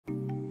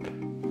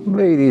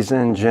Ladies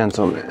and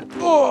gentlemen,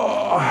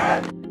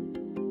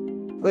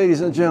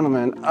 ladies and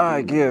gentlemen,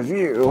 I give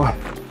you,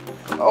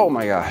 oh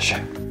my gosh,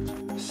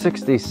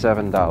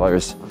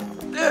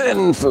 $67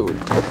 in food,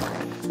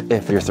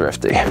 if you're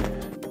thrifty. Here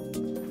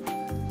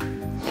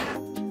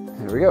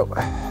we go.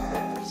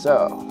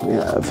 So we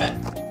have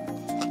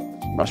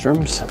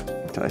mushrooms.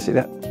 Can I see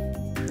that?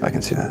 I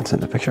can see that. It's in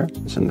the picture.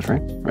 It's in the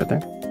frame right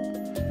there.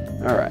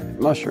 All right,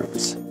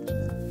 mushrooms,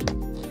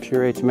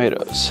 pureed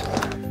tomatoes,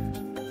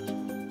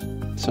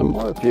 some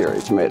more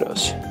pureed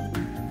tomatoes,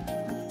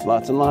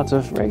 lots and lots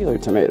of regular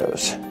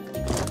tomatoes,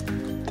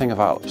 thing of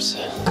olives,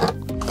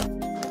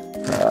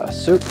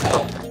 soup,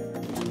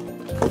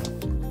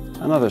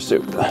 another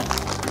soup,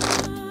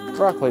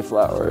 broccoli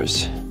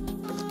flowers,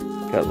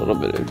 got a little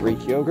bit of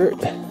Greek yogurt,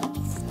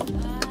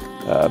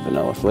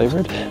 vanilla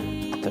flavored,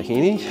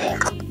 tahini,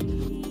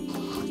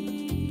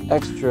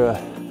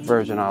 extra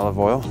virgin olive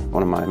oil.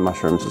 One of my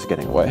mushrooms is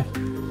getting away.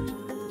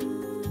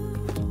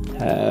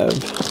 Have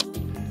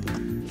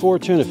 4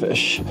 tuna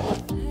fish.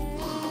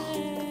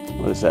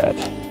 What is that?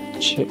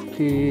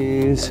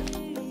 Chickpeas,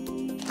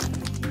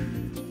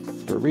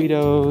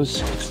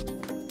 burritos,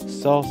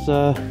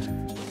 salsa,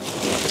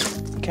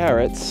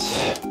 carrots,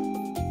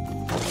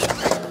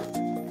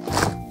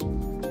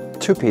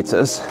 2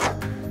 pizzas.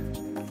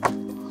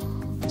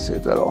 Let's see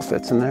if that all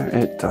fits in there.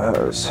 It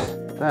does.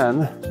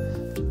 Then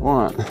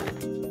 1,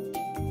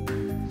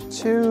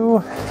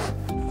 2,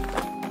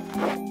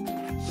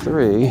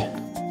 3,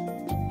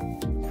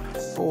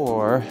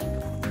 4.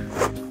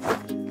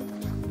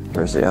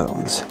 Where's the other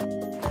ones?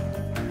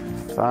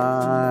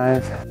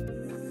 5.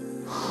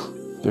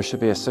 There should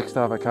be a 6th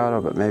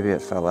avocado, but maybe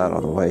it fell out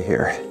on the way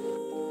here.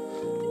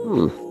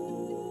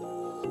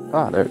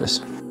 Ah, there it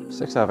is.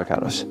 6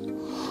 avocados.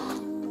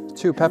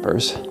 2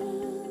 peppers.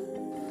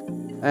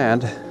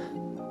 And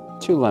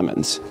 2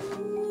 lemons.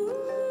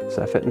 Does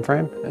that fit in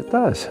frame? It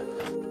does.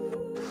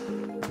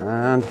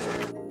 And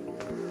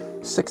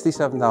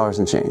 $67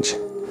 and change.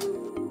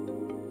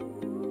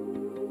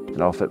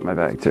 It all fit in my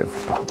bag too.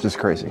 Just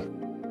crazy.